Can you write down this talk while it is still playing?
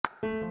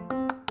Hey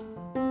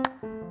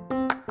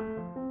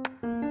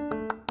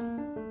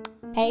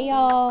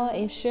y'all,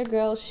 it's your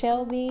girl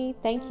Shelby.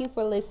 Thank you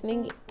for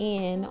listening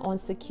in on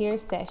Secure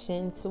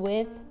Sessions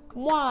with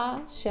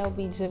moi,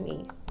 Shelby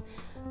Jamise.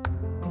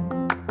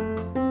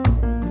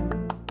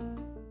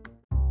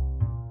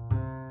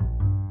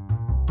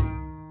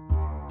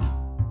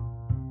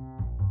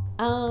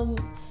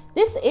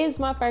 This is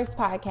my first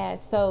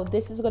podcast, so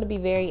this is going to be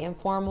very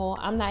informal.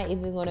 I'm not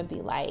even going to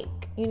be like,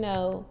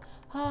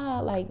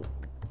 like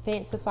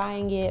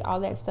fancifying it, all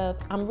that stuff.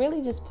 I'm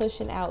really just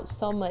pushing out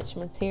so much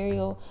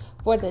material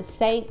for the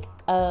sake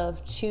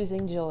of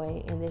choosing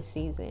joy in this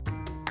season.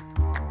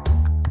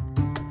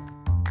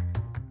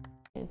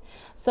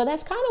 So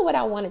that's kind of what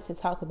I wanted to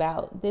talk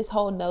about. This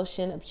whole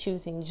notion of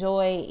choosing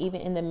joy,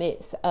 even in the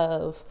midst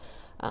of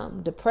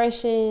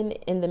depression,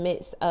 in the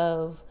midst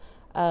of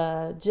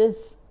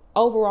just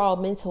overall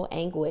mental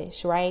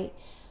anguish, right?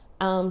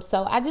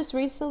 So I just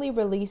recently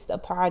released a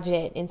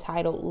project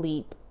entitled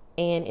Leap,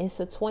 and it's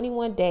a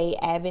 21-day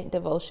Advent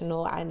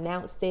devotional. I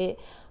announced it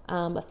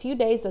a few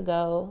days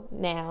ago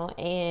now,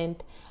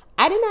 and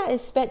I did not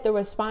expect the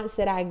response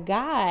that I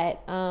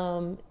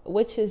got,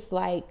 which is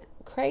like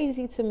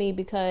crazy to me,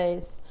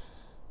 because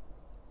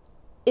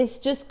it's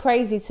just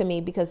crazy to me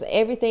because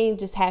everything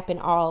just happened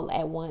all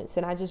at once.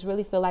 And I just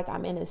really feel like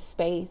I'm in a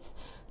space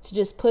to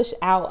just push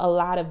out a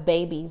lot of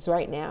babies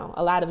right now,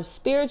 a lot of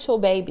spiritual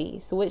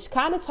babies, which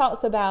kind of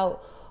talks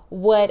about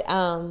what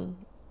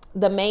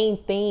the main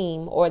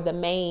theme or the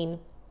main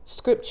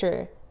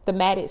scripture,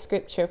 thematic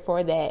scripture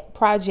for that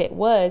project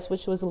was,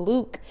 which was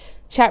Luke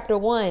chapter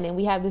 1. And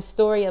we have the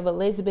story of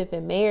Elizabeth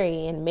and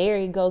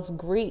Mary goes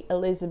greet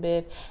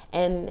Elizabeth.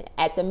 And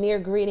at the mere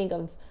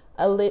greeting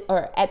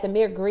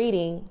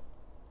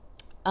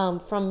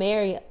from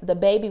Mary, the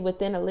baby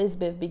within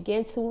Elizabeth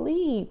began to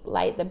leap,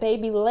 like the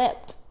baby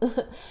leapt.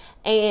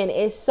 And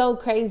it's so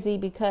crazy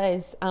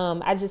because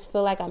I just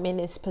feel like I'm in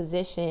this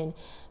position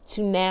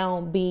to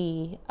now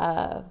be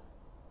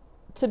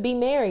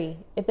Mary,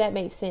 if that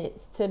makes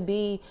sense, to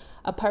be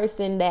a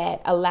person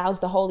that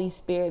allows the Holy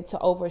Spirit to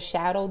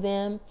overshadow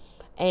them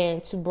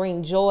and to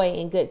bring joy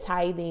and good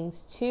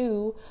tidings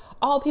to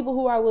all people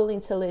who are willing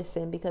to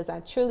listen, because I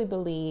truly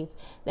believe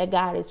that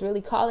God is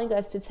really calling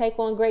us to take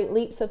on great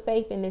leaps of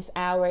faith in this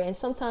hour. And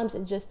sometimes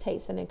it just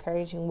takes an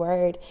encouraging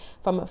word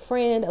from a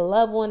friend, a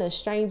loved one, a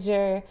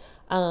stranger,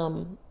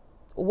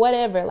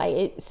 whatever.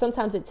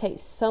 Sometimes it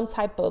takes some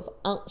type of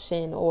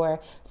unction or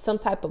some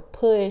type of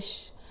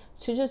push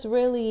to just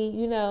really,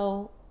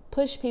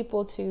 push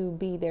people to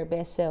be their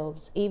best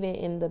selves, even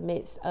in the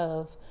midst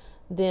of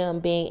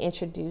them being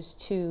introduced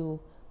to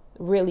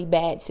really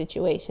bad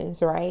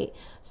situations, right?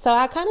 So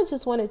I kind of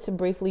just wanted to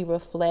briefly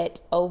reflect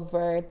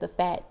over the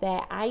fact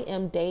that I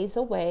am days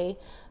away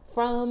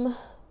from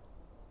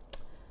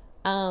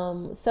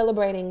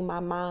celebrating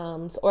my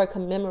mom's, or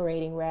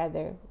commemorating,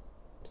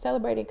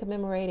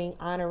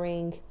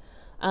 honoring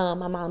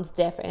my mom's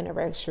death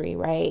anniversary,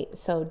 right?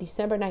 So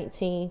December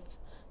 19th,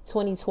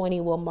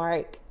 2020 will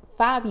mark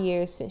 5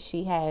 years since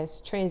she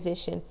has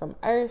transitioned from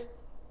earth.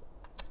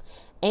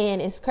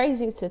 And it's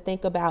crazy to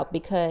think about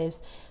because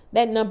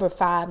that number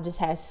 5 just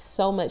has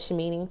so much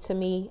meaning to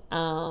me.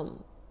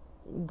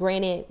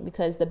 Granted,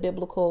 because the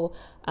biblical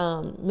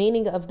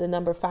meaning of the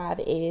number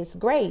 5 is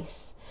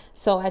grace.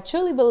 So I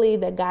truly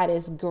believe that God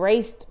has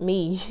graced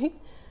me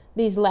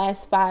these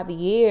last 5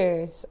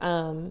 years,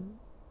 or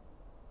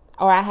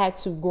I had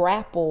to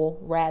grapple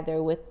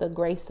rather with the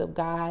grace of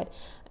God,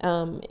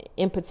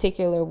 in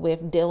particular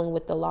with dealing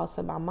with the loss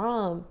of my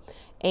mom.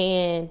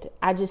 And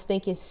I just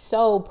think it's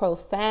so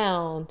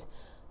profound.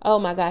 Oh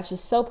my gosh,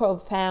 it's so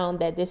profound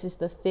that this is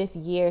the 5th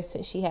year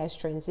since she has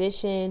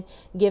transitioned,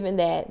 given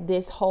that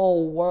this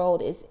whole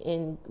world is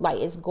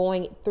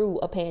going through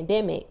a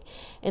pandemic.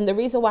 And the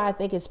reason why I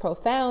think it's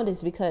profound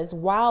is because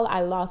while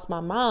I lost my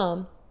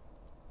mom,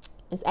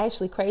 it's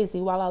actually crazy.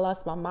 While I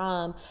lost my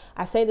mom,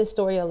 I say this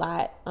story a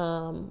lot,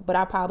 but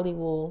I probably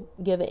will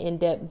give an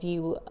in-depth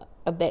view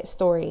of that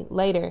story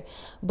later.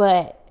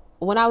 But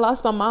when I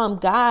lost my mom,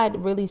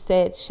 God really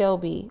said,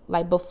 Shelby,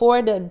 like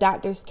before the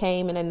doctors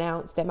came and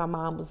announced that my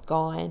mom was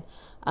gone,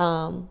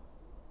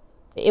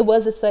 it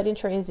was a sudden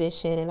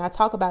transition. And I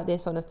talk about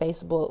this on a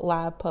Facebook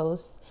live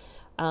post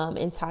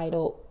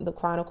entitled The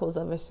Chronicles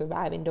of a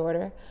Surviving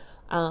Daughter.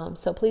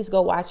 So please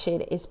go watch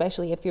it,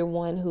 especially if you're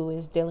one who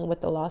is dealing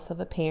with the loss of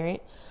a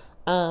parent.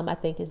 I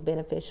think it's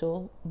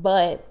beneficial.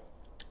 But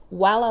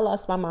while I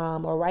lost my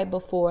mom, or right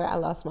before I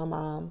lost my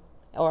mom,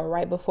 or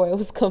right before it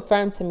was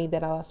confirmed to me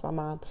that I lost my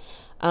mom,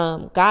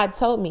 God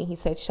told me, he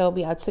said,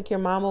 Shelby, I took your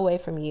mom away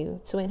from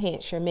you to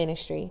enhance your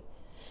ministry.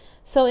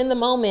 So in the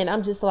moment,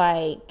 I'm just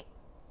like,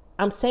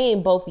 I'm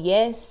saying both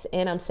yes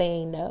and I'm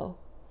saying no.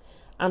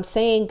 I'm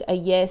saying a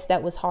yes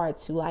that was hard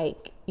to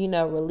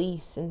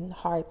release and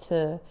hard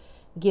to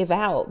give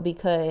out,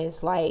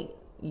 because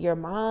your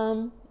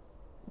mom,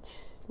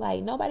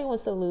 nobody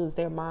wants to lose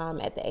their mom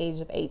at the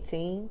age of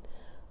 18.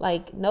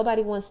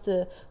 Nobody wants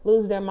to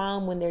lose their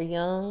mom when they're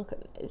young.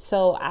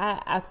 So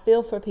I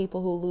feel for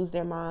people who lose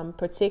their mom,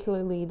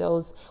 particularly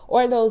those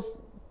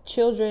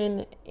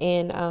children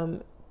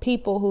and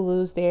people who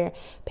lose their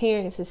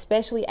parents,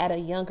 especially at a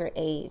younger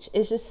age.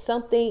 It's just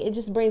something, it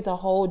just brings a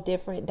whole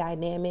different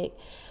dynamic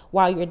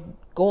while you're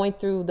going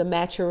through the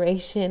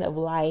maturation of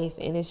life.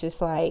 And it's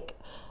just like,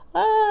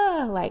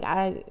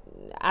 I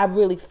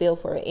really feel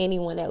for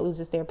anyone that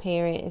loses their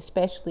parent,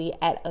 especially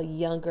at a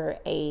younger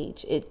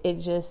age.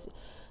 It's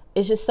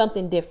just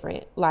something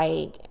different.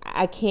 Like,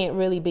 I can't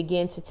really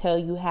begin to tell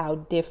you how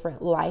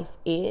different life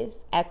is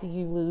after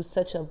you lose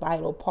such a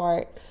vital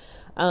part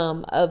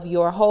of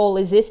your whole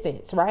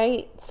existence,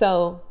 right?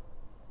 So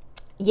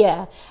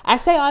yeah, I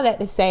say all that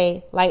to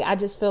say, like, I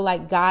just feel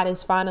like God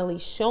is finally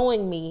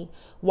showing me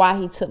why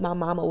he took my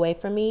mom away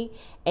from me.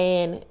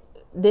 And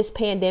this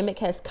pandemic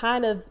has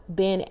kind of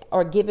been,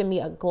 or given me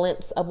a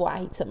glimpse of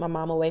why he took my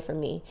mom away from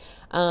me.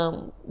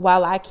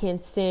 While I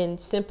can send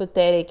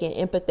sympathetic and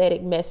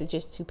empathetic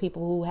messages to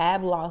people who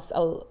have lost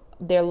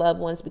their loved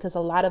ones, because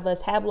a lot of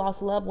us have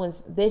lost loved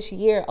ones this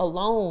year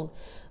alone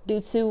due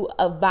to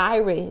a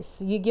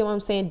virus. You get what I'm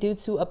saying? Due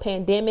to a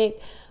pandemic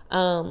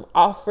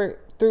offered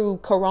through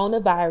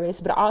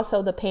coronavirus, but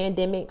also the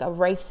pandemic of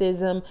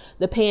racism,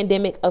 the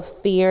pandemic of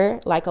fear.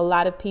 Like, a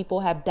lot of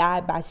people have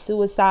died by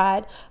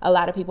suicide. A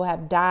lot of people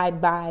have died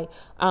by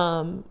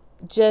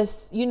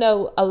just,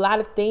 a lot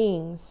of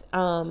things.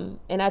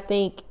 And I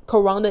think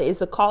corona is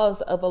the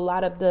cause of a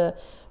lot of the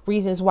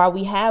reasons why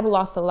we have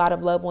lost a lot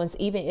of loved ones,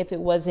 even if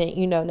it wasn't,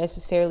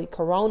 necessarily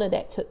corona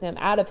that took them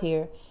out of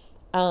here.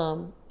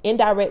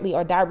 Indirectly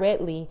or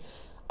directly,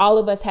 all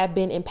of us have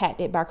been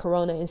impacted by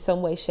corona in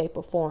some way, shape,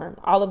 or form.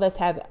 All of us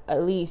have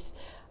at least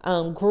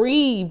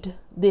grieved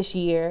this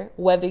year,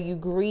 whether you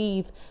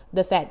grieve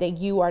the fact that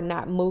you are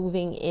not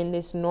moving in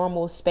this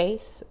normal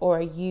space, or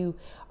you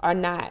are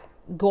not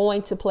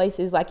going to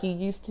places like you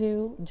used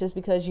to just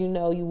because you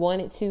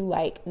wanted to.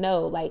 Like,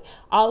 no, like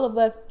all of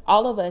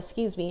us,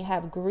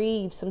 have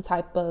grieved some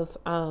type of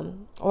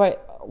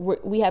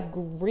we have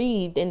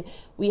grieved and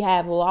we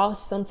have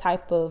lost some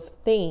type of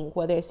thing,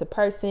 whether it's a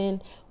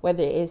person,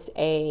 whether it's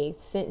a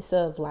sense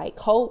of like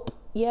hope,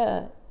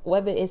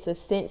 whether it's a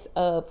sense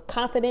of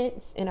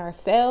confidence in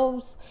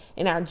ourselves,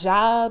 in our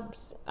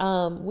jobs.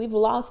 We've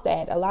lost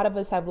that. A lot of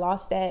us have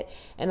lost that,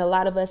 and a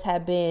lot of us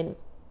have been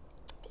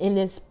in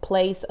this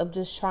place of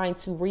just trying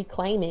to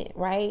reclaim it,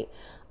 right?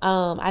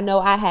 I know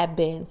I have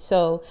been.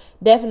 So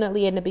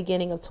definitely in the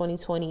beginning of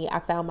 2020, I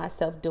found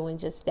myself doing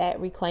just that,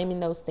 reclaiming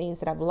those things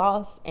that I've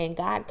lost. And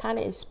God kind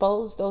of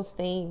exposed those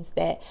things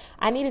that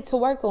I needed to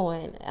work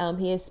on.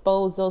 He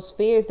exposed those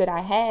fears that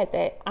I had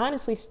that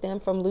honestly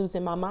stemmed from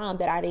losing my mom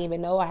that I didn't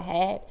even know I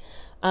had.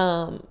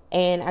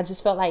 And I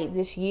just felt like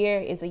this year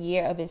is a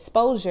year of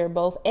exposure,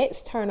 both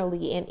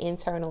externally and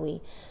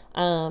internally.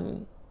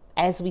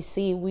 As we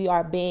see, we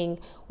are being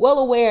well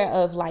aware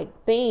of like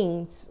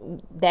things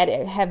that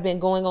have been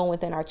going on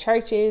within our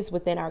churches,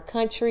 within our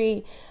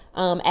country,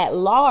 at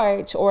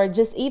large, or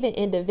just even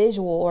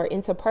individual or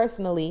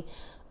interpersonally,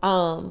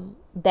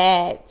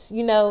 that,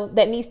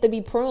 that needs to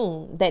be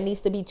pruned, that needs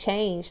to be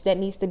changed, that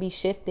needs to be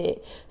shifted.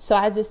 So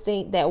I just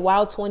think that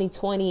while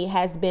 2020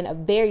 has been a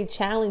very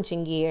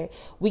challenging year,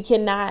 we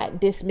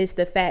cannot dismiss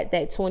the fact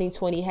that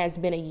 2020 has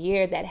been a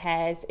year that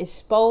has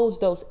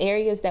exposed those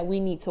areas that we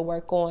need to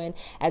work on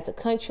as a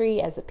country,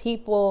 as a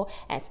people,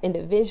 as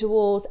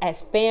individuals,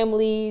 as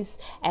families,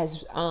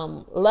 as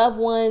loved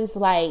ones.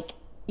 Like,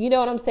 you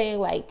know what I'm saying?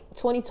 Like,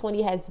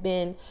 2020 has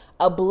been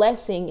a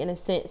blessing in a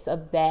sense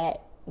of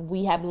that.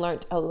 We have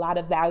learned a lot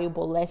of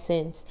valuable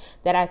lessons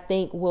that I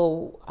think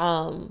will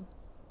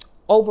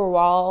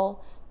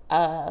overall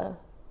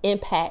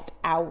impact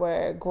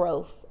our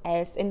growth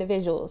as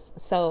individuals.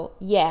 So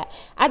yeah,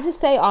 I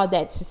just say all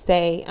that to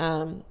say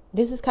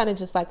this is kind of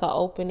just like an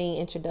opening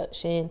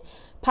introduction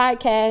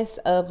podcast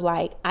of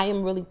like, I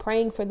am really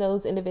praying for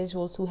those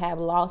individuals who have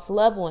lost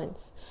loved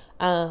ones.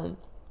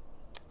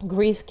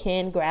 Grief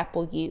can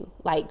grapple you.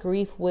 Like,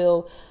 grief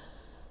will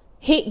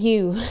hit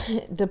you.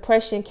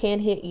 Depression can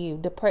hit you.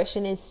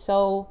 Depression is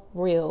so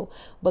real,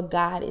 but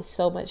God is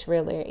so much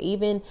realer.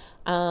 Even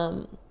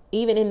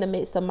in the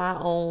midst of my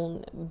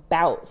own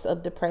bouts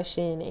of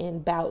depression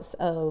and bouts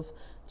of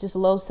just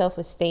low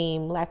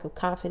self-esteem, lack of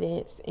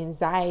confidence,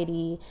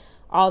 anxiety,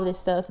 all this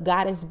stuff,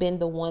 God has been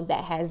the one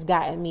that has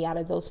gotten me out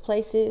of those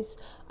places.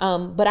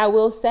 But I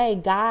will say,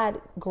 God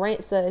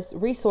grants us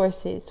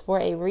resources for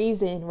a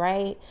reason,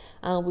 right?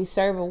 We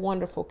serve a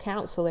wonderful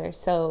counselor.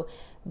 So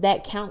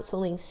that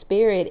counseling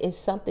spirit is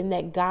something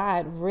that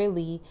God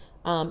really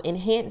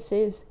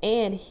enhances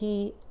and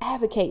he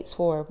advocates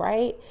for,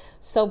 right?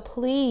 So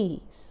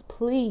please,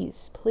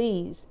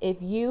 if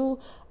you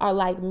are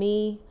like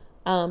me,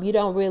 you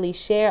don't really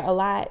share a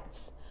lot.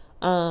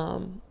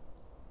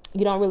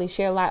 You don't really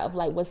share a lot of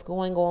like what's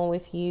going on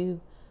with you.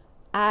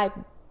 I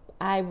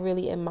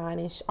really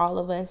admonish all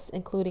of us,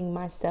 including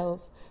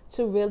myself,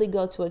 to really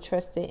go to a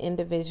trusted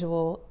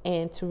individual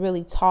and to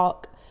really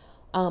talk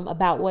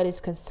about what is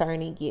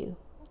concerning you.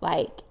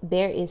 Like,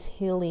 there is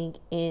healing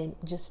in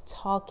just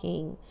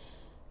talking.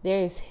 There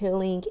is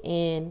healing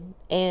in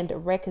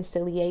and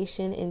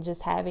reconciliation in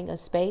just having a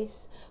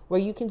space where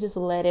you can just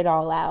let it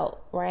all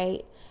out,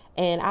 right?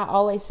 And I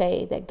always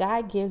say that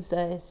God gives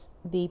us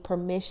the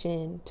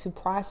permission to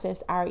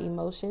process our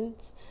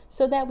emotions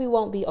so that we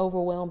won't be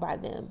overwhelmed by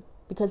them.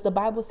 Because the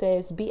Bible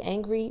says, be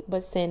angry,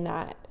 but sin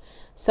not.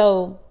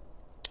 So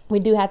we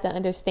do have to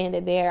understand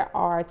that there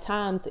are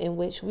times in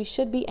which we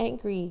should be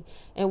angry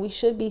and we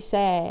should be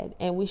sad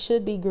and we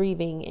should be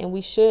grieving and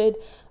we should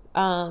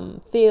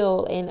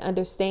feel and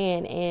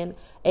understand and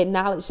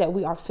acknowledge that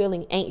we are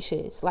feeling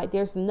anxious. Like,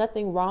 there's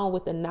nothing wrong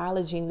with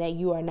acknowledging that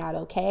you are not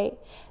okay.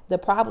 The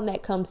problem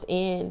that comes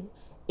in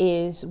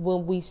is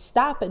when we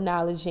stop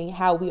acknowledging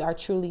how we are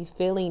truly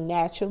feeling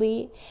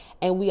naturally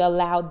and we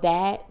allow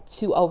that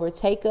to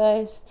overtake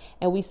us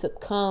and we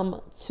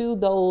succumb to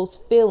those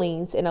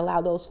feelings and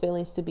allow those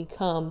feelings to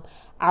become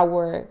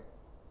our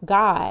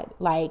God,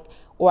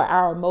 or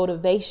our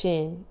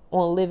motivation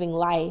on living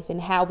life and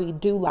how we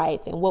do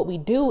life and what we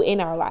do in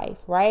our life,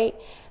 right?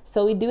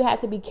 So we do have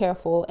to be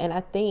careful. And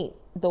I think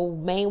the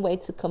main way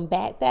to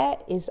combat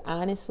that is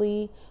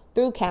honestly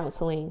through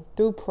counseling,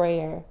 through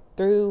prayer,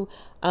 through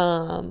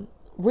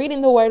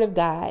reading the Word of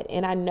God.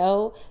 And I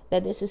know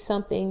that this is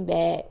something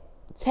that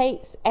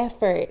takes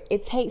effort.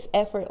 It takes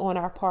effort on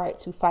our part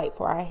to fight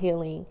for our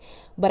healing.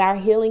 But our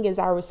healing is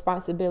our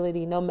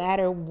responsibility, no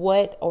matter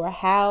what or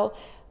how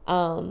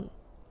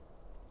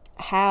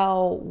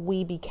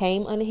we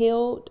became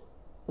unhealed,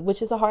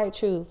 which is a hard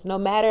truth. No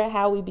matter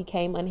how we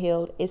became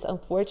unhealed, it's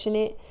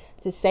unfortunate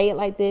to say it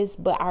like this,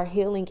 but our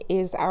healing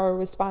is our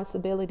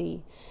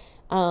responsibility.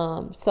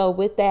 So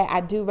with that,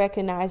 I do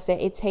recognize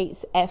that it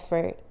takes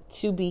effort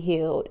to be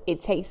healed.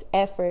 It takes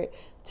effort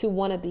to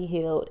want to be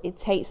healed. It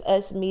takes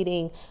us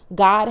meeting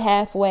God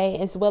halfway,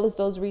 as well as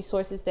those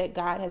resources that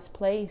God has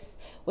placed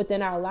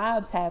within our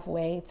lives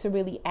halfway, to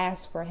really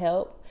ask for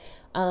help.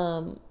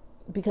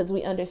 Because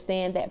we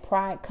understand that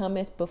pride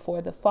cometh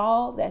before the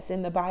fall. That's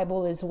in the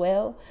Bible as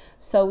well.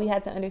 So we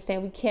have to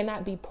understand we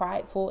cannot be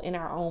prideful in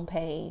our own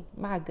pain.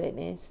 My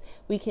goodness.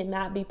 We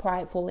cannot be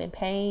prideful in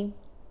pain.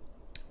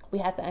 We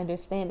have to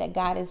understand that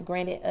God has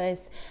granted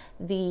us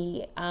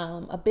the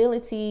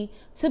ability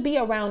to be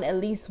around at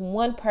least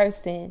one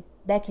person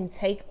that can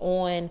take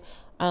on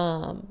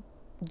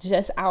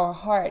just our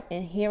heart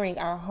and hearing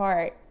our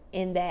heart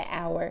in that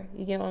hour.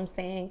 You get what I'm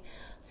saying?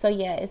 So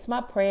yeah, it's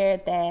my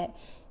prayer that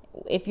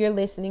if you're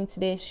listening to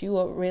this, you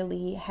will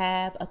really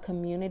have a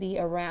community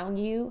around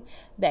you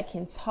that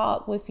can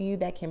talk with you,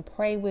 that can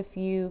pray with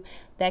you,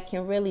 that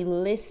can really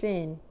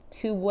listen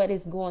to what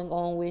is going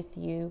on with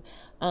you,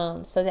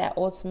 so that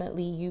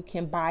ultimately you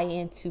can buy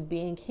into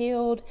being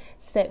healed,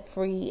 set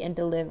free, and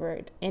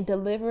delivered. And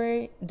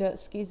deliverance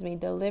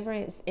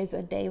is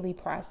a daily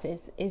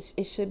process.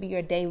 It should be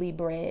your daily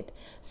bread.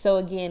 So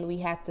again, we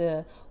have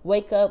to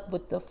wake up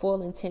with the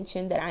full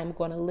intention that I'm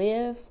going to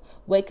live.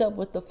 Wake up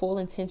with the full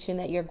intention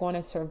that you're going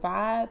to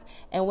survive.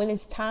 And when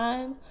it's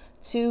time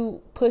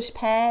to push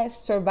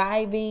past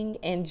surviving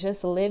and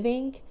just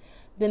living,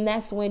 then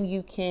that's when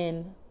you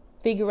can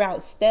figure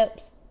out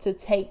steps to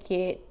take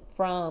it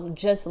from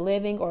just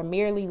living or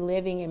merely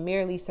living and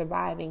merely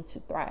surviving to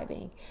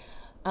thriving.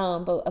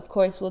 But of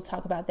course, we'll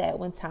talk about that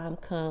when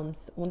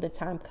the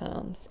time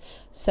comes.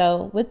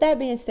 So with that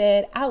being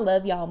said, I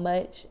love y'all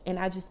much. And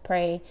I just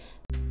pray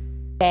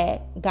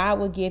that God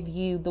will give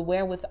you the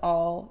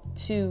wherewithal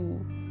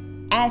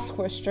to ask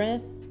for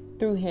strength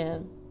through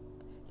Him,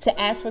 to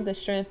ask for the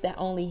strength that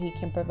only He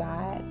can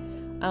provide.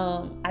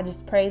 I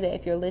just pray that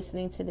if you're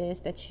listening to this,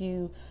 that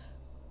you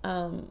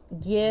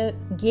get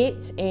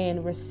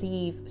and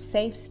receive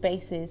safe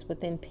spaces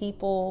within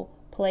people,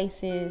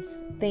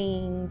 places,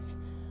 things,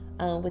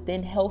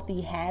 within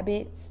healthy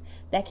habits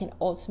that can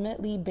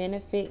ultimately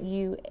benefit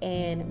you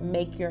and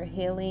make your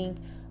healing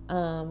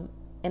an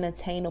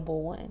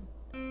attainable one.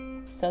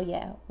 So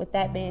yeah, with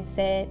that being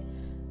said,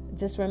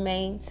 just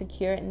remain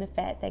secure in the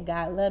fact that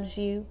God loves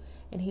you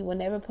and He will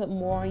never put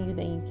more on you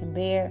than you can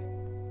bear.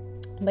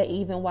 But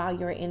even while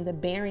you're in the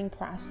bearing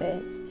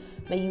process,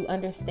 may you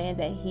understand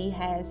that He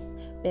has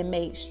been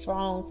made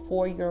strong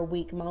for your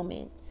weak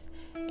moments.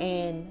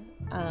 And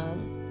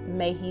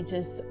may He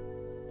just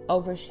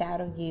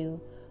overshadow you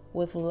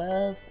with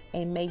love,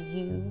 and may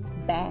you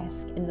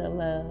bask in the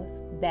love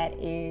that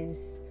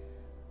is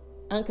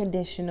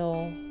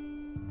unconditional,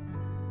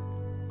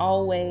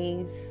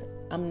 always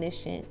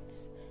omniscient,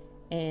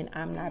 and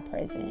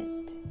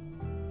omnipresent.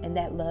 And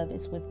that love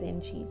is within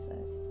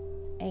Jesus.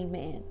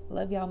 Amen.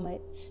 Love y'all much.